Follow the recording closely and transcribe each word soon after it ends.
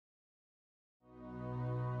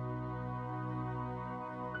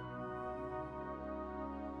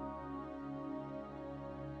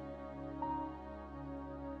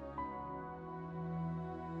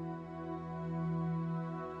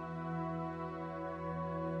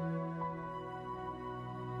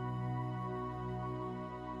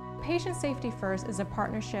Patient Safety First is a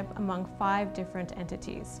partnership among 5 different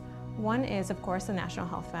entities. One is, of course, the National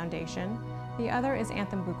Health Foundation. The other is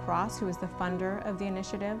Anthem Blue Cross, who is the funder of the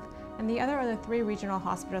initiative. And the other are the 3 regional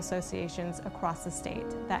hospital associations across the state.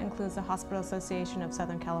 That includes the Hospital Association of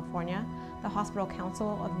Southern California, the Hospital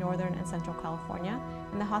Council of Northern and Central California,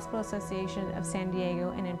 and the Hospital Association of San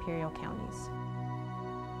Diego and Imperial Counties.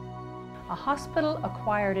 A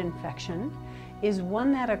hospital-acquired infection is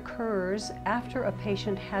one that occurs after a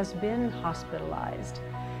patient has been hospitalized.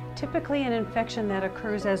 Typically an infection that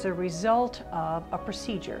occurs as a result of a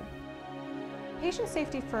procedure. Patient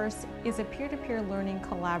Safety First is a peer-to-peer learning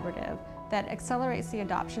collaborative that accelerates the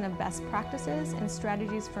adoption of best practices and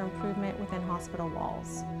strategies for improvement within hospital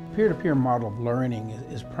walls. Peer-to-peer model of learning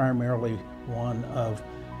is primarily one of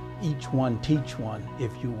each one teach one,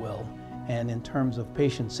 if you will. And in terms of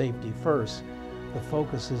Patient Safety First, the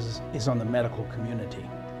focus is on the medical community.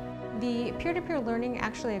 The peer-to-peer learning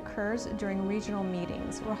actually occurs during regional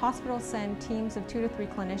meetings where hospitals send teams of 2 to 3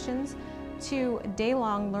 clinicians to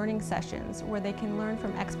day-long learning sessions where they can learn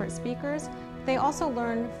from expert speakers. They also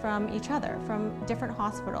learn from each other, from different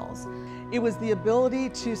hospitals. It was the ability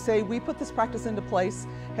to say, we put this practice into place.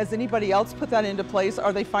 Has anybody else put that into place?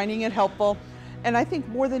 Are they finding it helpful? And I think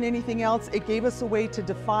more than anything else, it gave us a way to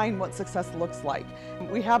define what success looks like.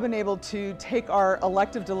 We have been able to take our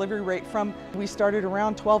elective delivery rate from, we started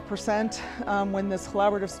around 12% when this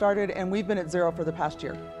collaborative started, and we've been at 0 for the past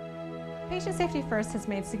year. Patient Safety First has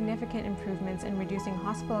made significant improvements in reducing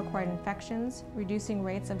hospital-acquired infections, reducing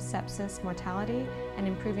rates of sepsis mortality, and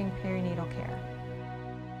improving perinatal care.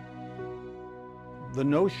 The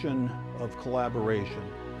notion of collaboration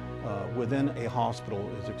within a hospital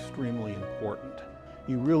is extremely important.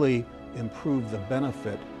 You really improve the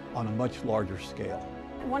benefit on a much larger scale.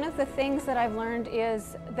 One of the things that I've learned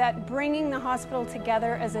is that bringing the hospital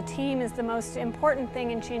together as a team is the most important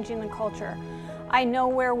thing in changing the culture. I know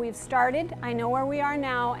where we've started, I know where we are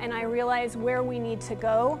now, and I realize where we need to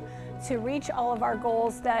go to reach all of our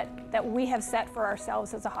goals that we have set for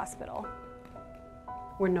ourselves as a hospital.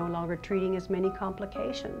 We're no longer treating as many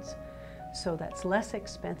complications. So that's less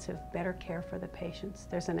expensive, better care for the patients.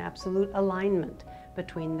 There's an absolute alignment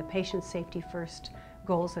between the Patient Safety First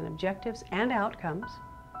goals and objectives and outcomes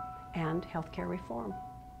and healthcare reform.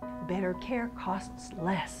 Better care costs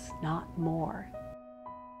less, not more.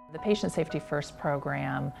 The Patient Safety First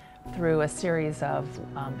program, through a series of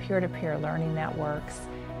peer-to-peer learning networks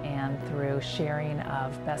and through sharing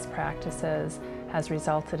of best practices, has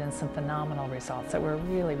resulted in some phenomenal results that we're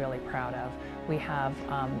really, really proud of. We have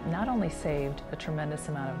not only saved a tremendous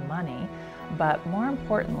amount of money, but more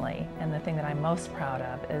importantly, and the thing that I'm most proud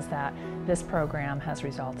of, is that this program has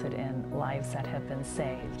resulted in lives that have been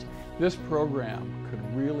saved. This program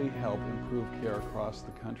could really help improve care across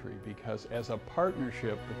the country because as a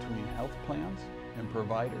partnership between health plans and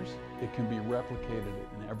providers, it can be replicated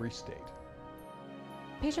in every state.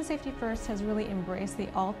 Patient Safety First has really embraced the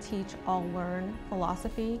all teach, all learn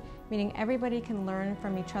philosophy, meaning everybody can learn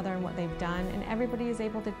from each other and what they've done, and everybody is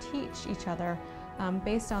able to teach each other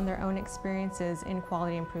based on their own experiences in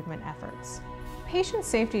quality improvement efforts. Patient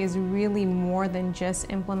safety is really more than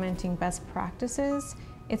just implementing best practices.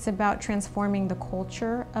 It's about transforming the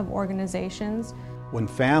culture of organizations. When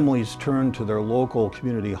families turn to their local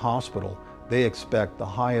community hospital, they expect the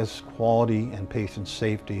highest quality and patient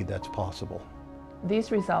safety that's possible.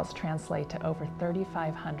 These results translate to over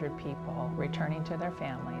 3,500 people returning to their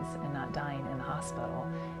families and not dying in the hospital,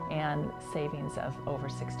 and savings of over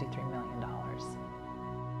 $63 million.